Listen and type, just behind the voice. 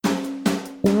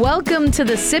Welcome to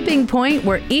The Sipping Point,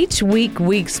 where each week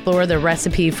we explore the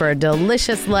recipe for a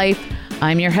delicious life.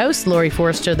 I'm your host, Lori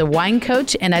Forrester, the wine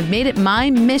coach, and I've made it my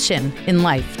mission in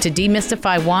life to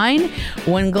demystify wine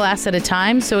one glass at a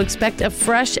time. So expect a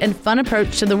fresh and fun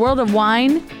approach to the world of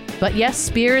wine. But yes,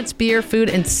 spirits, beer, food,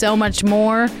 and so much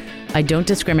more. I don't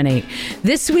discriminate.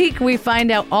 This week, we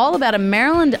find out all about a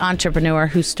Maryland entrepreneur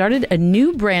who started a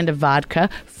new brand of vodka,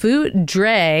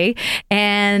 Fou-Dre,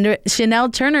 and Chanel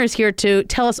Turner is here to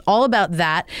tell us all about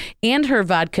that and her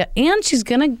vodka, and she's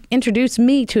going to introduce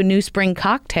me to a new spring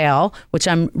cocktail, which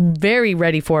I'm very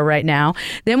ready for right now.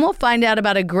 Then we'll find out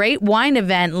about a great wine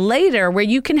event later where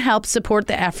you can help support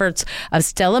the efforts of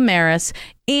Stella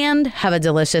and have a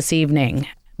delicious evening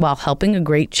while helping a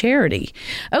great charity.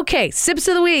 Okay, Sips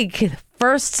of the Week.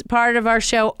 First part of our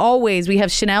show, always, we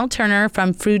have Chanel Turner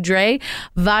from Fou-Dre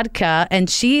Vodka, and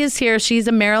she is here. She's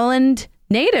a Maryland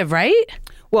native, right?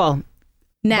 Well,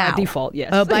 now. By default, yes.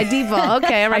 Oh, by default.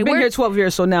 Okay, all right. I've been here 12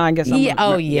 years, so now I guess I'm... Yeah.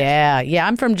 Oh, yeah. Yeah,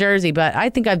 I'm from Jersey, but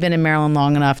I think I've been in Maryland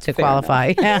long enough to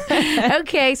qualify.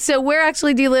 Okay, so where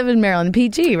actually do you live in Maryland?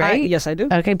 PG, right? Yes, I do.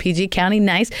 Okay, PG County,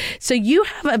 nice. So you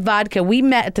have a vodka. We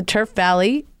met at the Turf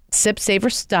Valley Sip Savor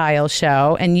Style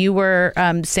show, and you were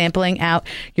sampling out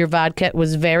your vodka. It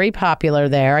was very popular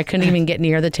there. I couldn't even get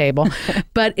near the table.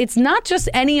 But it's not just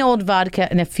any old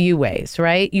vodka in a few ways,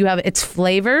 right? It's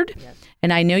flavored. Yes.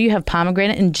 And I know you have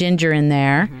pomegranate and ginger in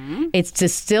there. Mm-hmm. It's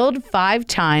distilled 5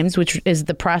 times, which is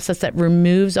the process that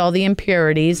removes all the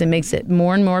impurities and makes it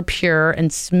more and more pure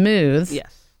and smooth.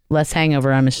 Yes. Less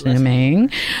hangover, I'm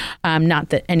assuming. Not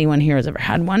that anyone here has ever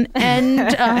had one.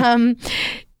 And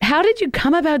how did you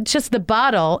come about just the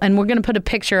bottle? And we're going to put a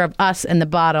picture of us and the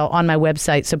bottle on my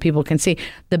website so people can see.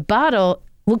 The bottle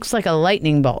looks like a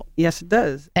lightning bolt. Yes, it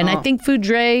does. And I think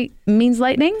Fou-Dre means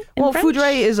lightning in French?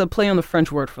 Fou-Dre is a play on the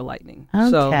French word for lightning. Okay.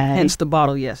 So hence the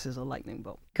bottle, yes, is a lightning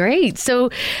bolt. Great.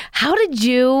 So how did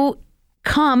you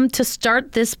come to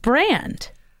start this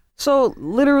brand? So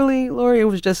literally, Lori, it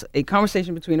was just a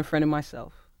conversation between a friend and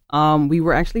myself. We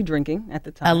were actually drinking at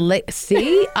the time.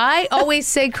 See, I always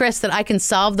say, Chris, that I can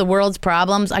solve the world's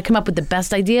problems. I come up with the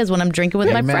best ideas when I'm drinking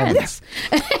with my friends.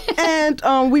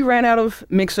 And we ran out of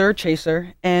mixer,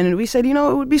 chaser, and we said, it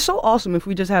would be so awesome if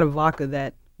we just had a vodka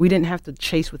that we didn't have to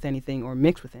chase with anything or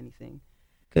mix with anything.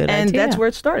 Good idea. And that's where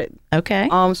it started. Okay.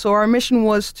 So our mission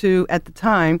was to, at the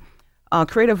time,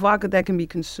 create a vodka that can be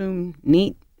consumed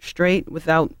neat, straight,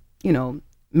 without,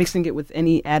 mixing it with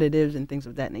any additives and things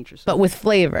of that nature. So, but with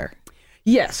flavor.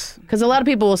 Yes. Because a lot of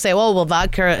people will say, well,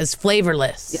 vodka is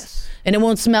flavorless. Yes. And it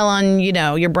won't smell on,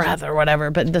 your breath or whatever.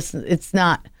 But it's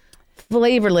not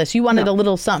flavorless. You wanted a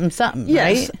little something,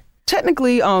 yes. Right?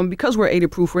 Technically, because we're 80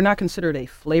 proof, we're not considered a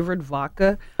flavored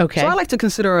vodka. Okay. So I like to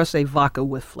consider us a vodka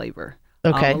with flavor.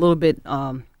 Okay. A little bit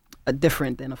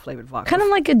different than a flavored vodka. Kind of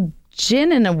like a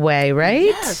gin in a way, right?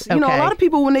 Yes. Okay. A lot of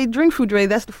people, when they drink Fou-Dre,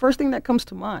 that's the first thing that comes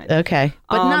to mind. Okay.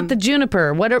 But not the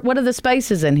juniper. What are the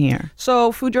spices in here?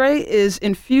 So Fou-Dre is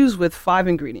infused with 5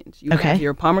 ingredients. You have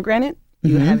your pomegranate,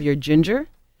 you have your ginger,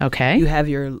 okay, you have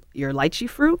your lychee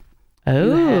fruit,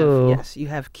 oh, you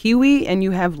have kiwi, and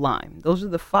you have lime. Those are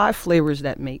the 5 flavors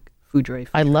that make Fou-Dre.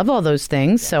 I love all those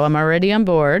things, so I'm already on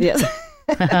board. Yes.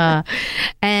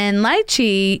 And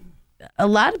lychee, a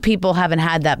lot of people haven't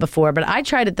had that before, but I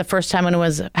tried it the first time when it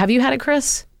was... Have you had it,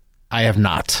 Chris? I have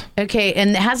not. Okay,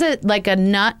 and has it like a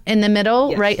nut in the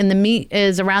middle, right? And the meat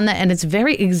is around that, and it's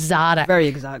very exotic. Very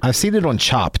exotic. I've seen it on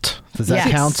Chopped. Does that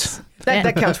count?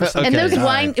 That counts for something. And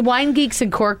those wine geeks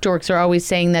and cork dorks are always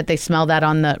saying that they smell that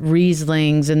on the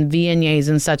Rieslings and Viogniers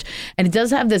and such. And it does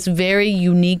have this very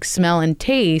unique smell and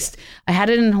taste. I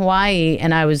had it in Hawaii,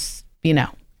 and I was,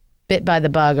 bit by the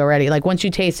bug already. Like once you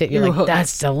taste it, you're like,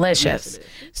 that's delicious. Yes,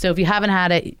 so if you haven't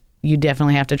had it, you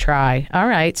definitely have to try. All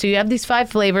right. So you have these 5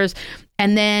 flavors.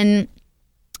 And then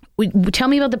tell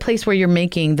me about the place where you're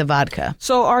making the vodka.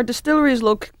 So our distillery is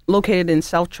located in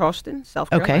South Charleston, South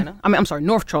Carolina. Okay. I'm sorry,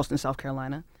 North Charleston, South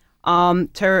Carolina.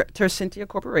 Tercentia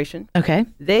Corporation. Okay.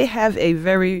 They have a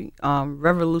very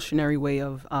revolutionary way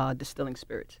of distilling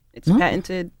spirits. It's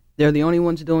patented. They're the only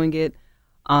ones doing it.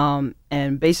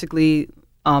 And basically...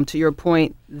 to your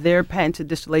point, their patented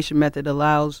distillation method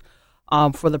allows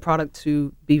for the product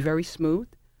to be very smooth,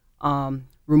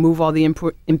 remove all the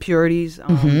impurities,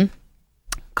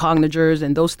 cognigers,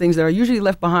 and those things that are usually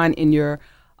left behind in your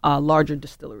larger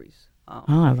distilleries.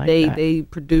 I like that. They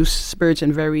produce spirits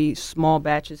in very small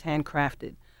batches,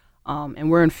 handcrafted,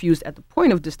 and we're infused at the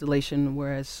point of distillation,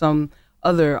 whereas some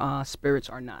other spirits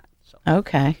are not. So,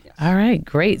 okay. yes. All right.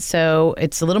 Great. So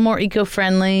it's a little more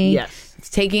eco-friendly. Yes. It's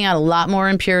taking out a lot more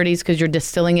impurities because you're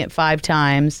distilling it 5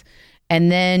 times.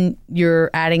 and then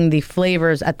you're adding the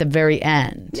flavors at the very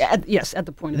end. Yeah, yes, at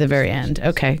the point of The very distillation. end.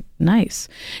 Okay, nice.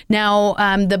 Now,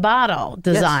 the bottle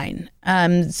design.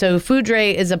 So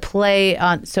Fou-Dre is a play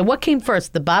on. So what came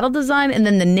first, the bottle design and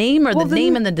then the name, or the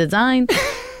name and the design?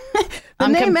 The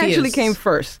name confused. actually came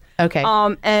first. Okay.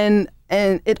 And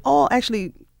it all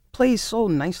actually plays so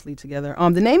nicely together.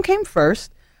 The name came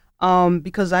first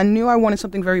because I knew I wanted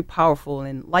something very powerful,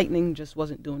 and lightning just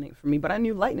wasn't doing it for me. But I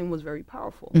knew lightning was very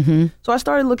powerful. Mm-hmm. So I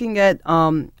started looking at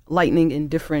lightning in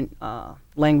different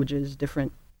languages,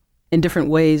 in different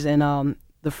ways. And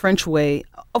the French way,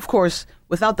 of course,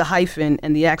 without the hyphen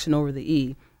and the accent over the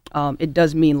E, it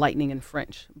does mean lightning in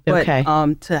French. But Okay.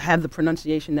 To have the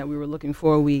pronunciation that we were looking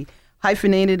for, we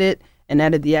hyphenated it and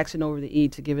added the accent over the E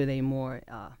to give it a more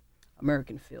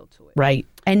American feel to it. Right.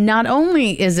 And not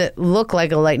only is it look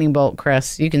like a lightning bolt,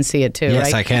 Chris, you can see it too, Yes,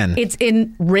 right? I can. It's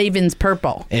in Raven's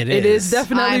purple. It It is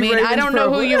definitely I mean, I Raven's don't know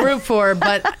who purple. you root for,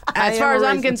 but as am far as a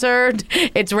I'm Raven. concerned,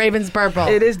 it's Raven's purple.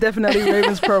 It is definitely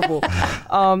Raven's purple.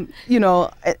 You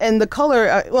know, and the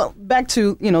color, well, back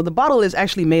to, you know, the bottle is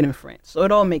actually made in France, so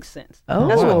it all makes sense.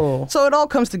 Oh. So it all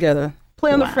comes together.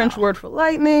 Play on the French word for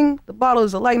lightning. The bottle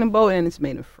is a lightning bolt, and it's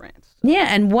made in France. Yeah,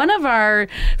 and one of our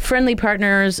friendly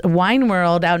partners, Wine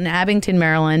World, out in Abington,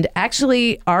 Maryland,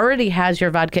 actually already has your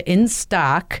vodka in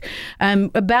stock.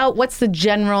 About what's the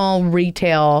general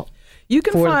retail? You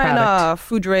can for the find product?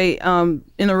 Fou-Dre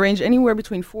in a range anywhere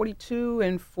between 42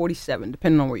 and 47,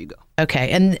 depending on where you go. Okay,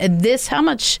 and this, how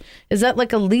much is that?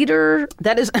 Like a liter?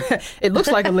 That is, it looks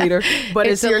like a liter, but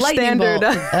It's it's, a your lightning standard.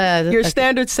 bolt. Your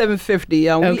standard 750. We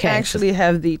Okay. actually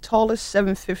have the tallest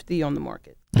 750 on the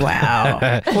market. Wow,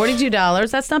 $42.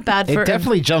 That's not bad for. It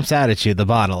definitely jumps out at you, the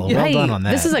bottle. Well Right. done on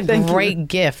that. This is a Thank you. great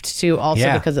gift too, also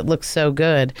Yeah. because it looks so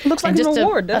good. It looks like And an just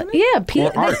award, doesn't it? Yeah,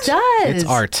 Or art. it does. It's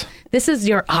art. This is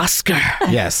your Oscar.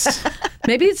 Yes.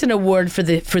 Maybe it's an award for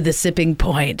the sipping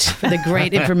point, for the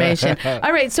great information.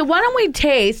 All right, so why don't we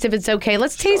taste, if it's okay?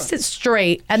 Let's taste it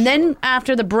straight, and then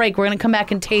after the break, we're going to come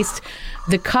back and taste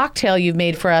the cocktail you've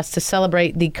made for us to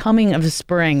celebrate the coming of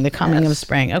spring. The coming of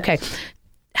spring. Okay,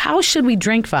 how should we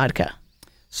drink vodka?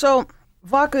 So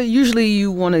vodka, usually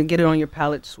you want to get it on your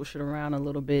palate, swish it around a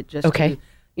little bit, just Okay. to,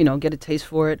 you know, get a taste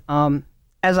for it.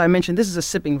 As I mentioned, this is a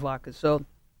sipping vodka, so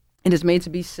it is made to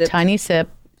be sipped. Tiny sip,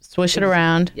 swish it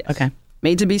around. Yes. Okay.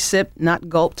 Made to be sipped, not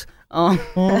gulped. Oh,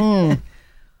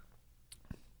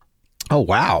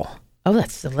 wow. Oh,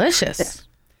 that's delicious.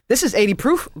 This is 80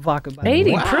 proof vodka. By the way.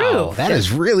 80 Wow, proof. that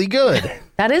is really good.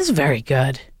 That is very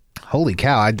good. Holy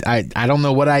cow. I don't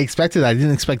know what I expected. I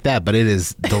didn't expect that, but it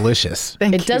is delicious.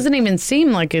 Thank It you. doesn't even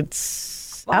seem like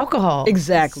it's alcohol.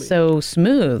 Exactly. So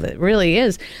smooth. It really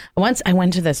is. Once I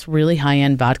went to this really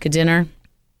high-end vodka dinner,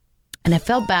 and I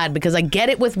felt bad because I get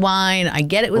it with wine, I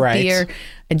get it with Right. beer.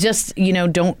 I just,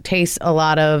 don't taste a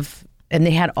lot of, and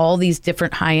they had all these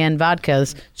different high-end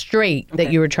vodkas straight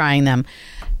that you were trying them.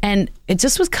 And it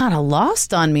just was kind of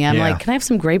lost on me. I'm Yeah. like, can I have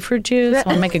some grapefruit juice? I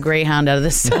want to make a Greyhound out of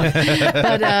this stuff.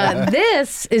 But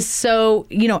this is so,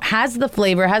 has the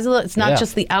flavor, it's not Yeah.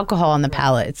 just the alcohol on the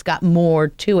palate. It's got more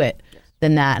to it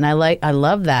than that. And I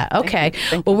love that. Okay.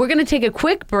 Well, we're going to take a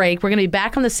quick break. We're going to be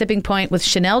back on the sipping point with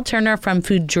Chanel Turner from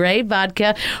Fou-Dre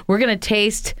Vodka. We're going to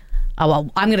taste... Oh,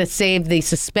 well, I'm going to save the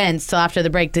suspense till after the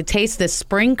break to taste this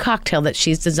spring cocktail that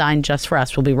she's designed just for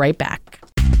us. We'll be right back.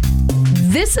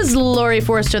 This is Lori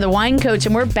Forrester, the wine coach,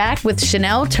 and we're back with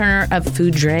Chanel Turner of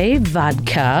Fou-Dre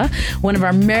Vodka, one of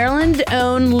our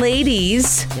Maryland-owned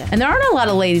ladies. And there aren't a lot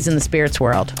of ladies in the spirits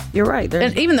world. You're right.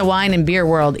 And even the wine and beer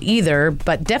world either,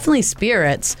 but definitely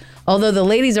spirits. Although the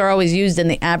ladies are always used in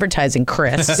the advertising,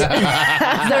 Chris.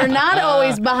 They're not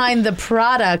always behind the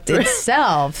product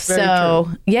itself. So,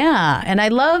 yeah. And I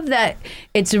love that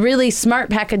it's really smart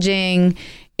packaging.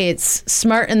 It's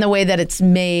smart in the way that it's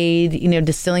made,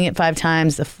 distilling it 5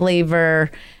 times, the flavor.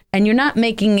 And you're not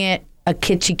making it a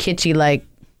kitschy like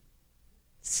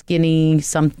skinny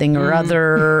something or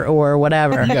other or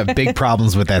whatever. You got big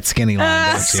problems with that skinny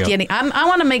line, don't you? Skinny. I'm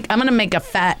gonna make a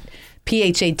fat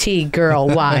PHAT girl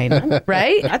wine,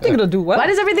 right? I think it'll do well. Why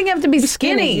does everything have to be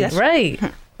skinny? yes. Right.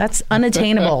 That's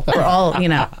unattainable for all,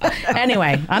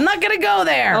 Anyway, I'm not going to go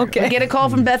there. Okay. We get a call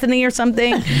from Bethany or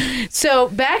something. So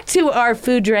back to our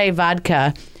Fou-Dre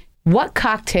Vodka. What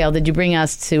cocktail did you bring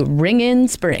us to ring in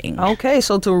spring? Okay,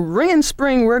 so to ring in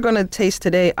spring, we're going to taste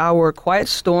today our Quiet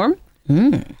Storm.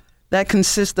 That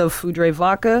consists of Fou-Dre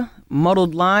vodka,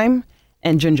 muddled lime,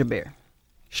 and ginger beer.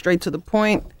 Straight to the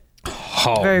point.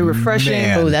 Oh, Very refreshing.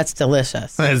 man. Oh, that's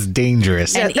delicious. That's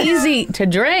dangerous. And easy to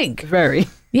drink. Very.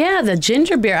 Yeah, the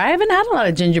ginger beer. I haven't had a lot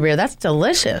of ginger beer. That's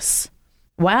delicious.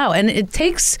 Wow. And it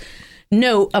takes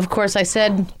note, of course, I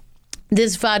said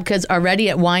This vodka's already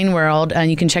at Wine World, and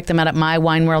you can check them out at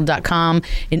mywineworld.com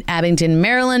in Abington,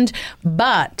 Maryland.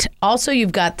 But also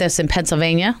you've got this in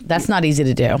Pennsylvania. That's not easy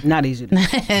to do. Not easy to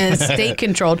do.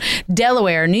 State-controlled.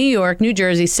 Delaware, New York, New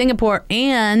Jersey, Singapore,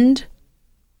 and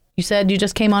you said you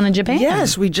just came on in Japan.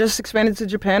 Yes, we just expanded to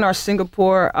Japan. Our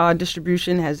Singapore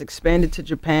distribution has expanded to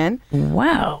Japan.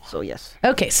 Wow. So, yes.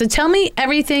 Okay, so tell me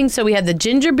everything. So we had the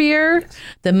ginger beer,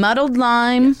 the muddled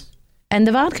lime, and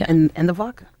the vodka. And the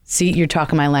vodka. See, you're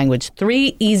talking my language.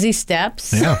 3 easy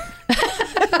steps. Yeah.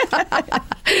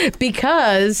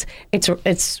 Because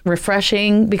it's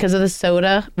refreshing because of the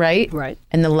soda, right? Right.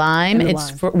 And the lime. And the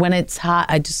it's lime. For when it's hot.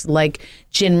 I just like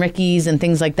gin rickeys and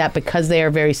things like that because they are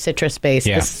very citrus based.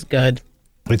 Yeah. This is good.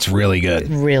 It's really good.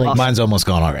 Really. Awesome. Mine's almost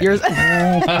gone already. Yours.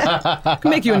 Can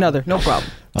make you another. No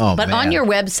problem. Oh, But man. on your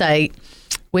website,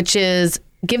 which is,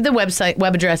 give the web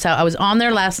address out. I was on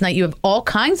there last night. You have all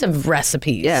kinds of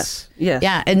recipes. Yes.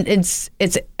 Yeah, and it's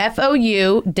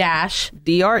FOU-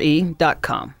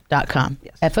 DRE.com. .com.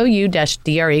 Yes.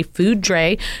 FOU-DRE,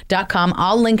 Fou-Dre.com.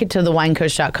 I'll link it to the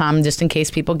winecoach.com just in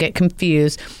case people get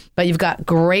confused. But you've got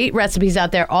great recipes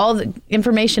out there, all the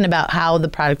information about how the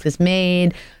product is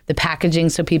made, the packaging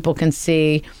so people can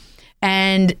see.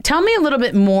 And tell me a little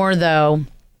bit more, though.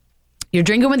 You're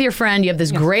drinking with your friend. You have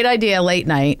this great idea late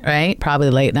night, right? Probably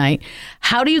late night.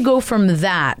 How do you go from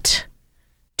that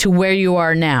to where you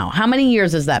are now? How many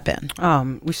years has that been?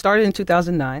 We started in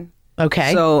 2009.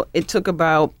 Okay. So it took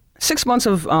about 6 months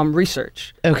of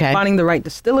research. Okay. Finding the right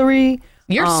distillery.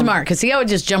 You're smart, because see, I would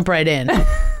just jump right in,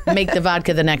 make the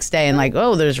vodka the next day, and like,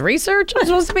 oh, there's research I'm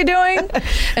supposed to be doing?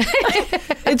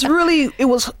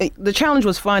 The challenge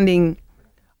was finding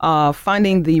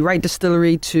the right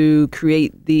distillery to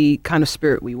create the kind of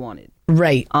spirit we wanted.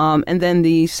 Right. And then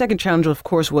the second challenge, of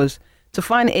course, was to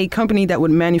find a company that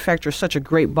would manufacture such a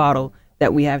great bottle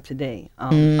that we have today.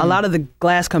 A lot of the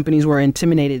glass companies were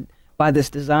intimidated by this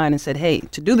design and said, hey,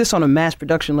 to do this on a mass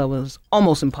production level is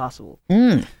almost impossible.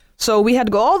 So we had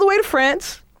to go all the way to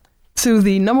France to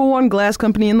the #1 glass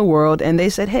company in the world, and they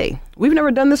said, hey, we've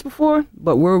never done this before,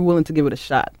 but we're willing to give it a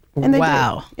shot. And they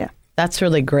Wow. did. Yeah. That's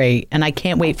really great. And I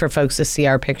can't wait for folks to see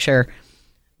our picture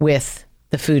with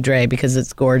the Fou-Dre because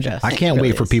it's gorgeous. I can't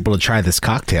wait for people to try this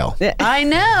cocktail. I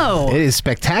know. It is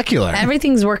spectacular.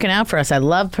 Everything's working out for us. I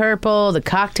love purple. The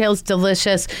cocktail's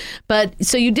delicious. But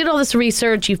so you did all this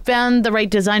research. You found the right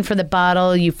design for the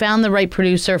bottle. You found the right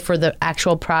producer for the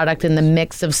actual product and the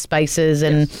mix of spices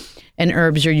and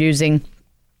herbs you're using.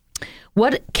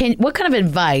 What kind of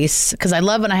advice, because I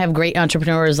love when I have great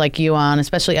entrepreneurs like you on,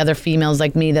 especially other females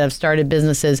like me that have started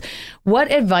businesses,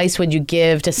 what advice would you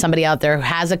give to somebody out there who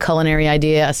has a culinary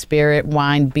idea, a spirit,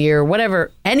 wine, beer, whatever,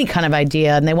 any kind of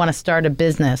idea, and they want to start a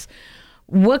business?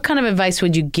 What kind of advice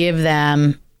would you give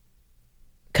them?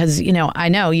 Because, I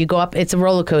know you go up, it's a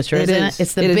roller coaster, isn't it?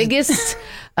 It's the biggest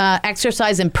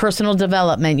exercise in personal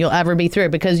development you'll ever be through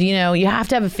because, you have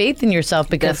to have a faith in yourself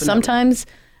because sometimes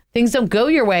things don't go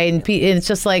your way, and it's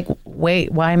just like, wait,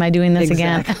 why am I doing this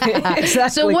again? Exactly.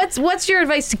 So what's your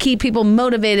advice to keep people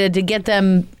motivated to get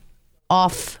them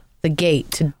off the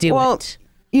gate to do it? Well,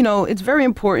 it's very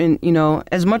important,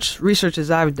 as much research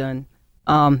as I've done,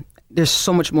 there's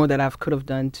so much more that I could have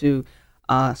done to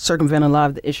circumvent a lot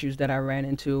of the issues that I ran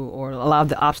into or a lot of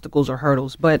the obstacles or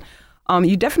hurdles. But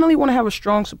you definitely want to have a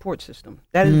strong support system.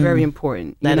 That is very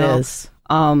important. That is.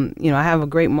 I have a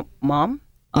great mom.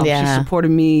 She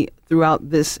supported me throughout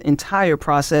this entire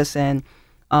process, and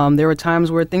there were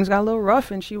times where things got a little rough,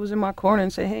 and she was in my corner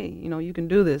and said, "Hey, you can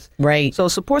do this." Right. So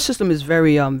support system is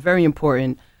very, very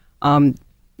important.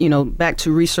 Back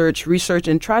to research,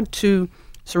 and try to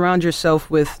surround yourself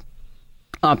with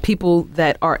people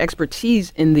that are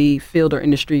expertise in the field or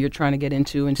industry you're trying to get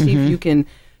into, and see if you can,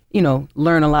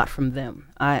 learn a lot from them.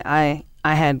 I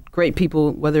had great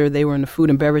people, whether they were in the food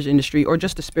and beverage industry or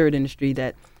just the spirit industry,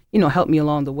 that helped me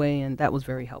along the way, and that was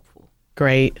very helpful.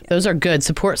 Great. Yeah. Those are good.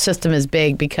 Support system is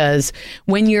big because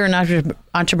when you're an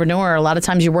entrepreneur, a lot of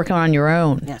times you're working on your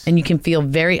own and you can feel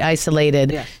very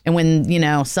isolated. Yes. And when,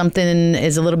 something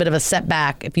is a little bit of a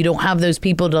setback, if you don't have those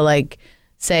people to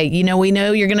say, we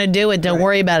know you're going to do it. Don't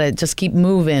worry about it. Just keep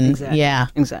moving. Exactly. Yeah.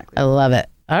 Exactly. I love it.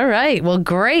 All right. Well,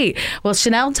 great. Well,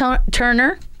 Chanel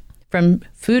Turner from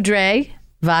Fou-Dre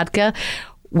Vodka.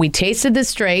 We tasted the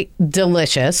straight,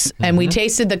 delicious, and we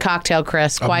tasted the cocktail,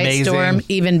 Chris. Quiet Amazing. Storm,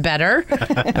 even better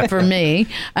for me.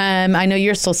 I know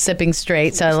you're still sipping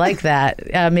straight, so I like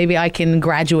that. Maybe I can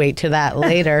graduate to that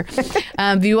later.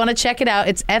 If you want to check it out,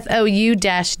 it's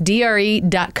FOU-DRE.com.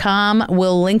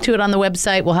 We'll link to it on the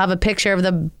website. We'll have a picture of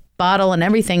the bottle and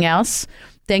everything else.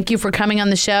 Thank you for coming on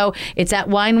the show. It's at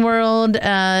Wine World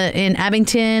in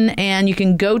Abington, and you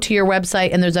can go to your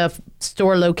website, and there's a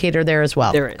store locator there as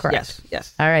well. There is. Correct.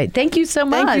 Yes. All right. Thank you so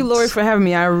much. Thank you, Lori, for having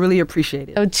me. I really appreciate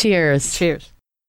it. Oh, cheers. Cheers.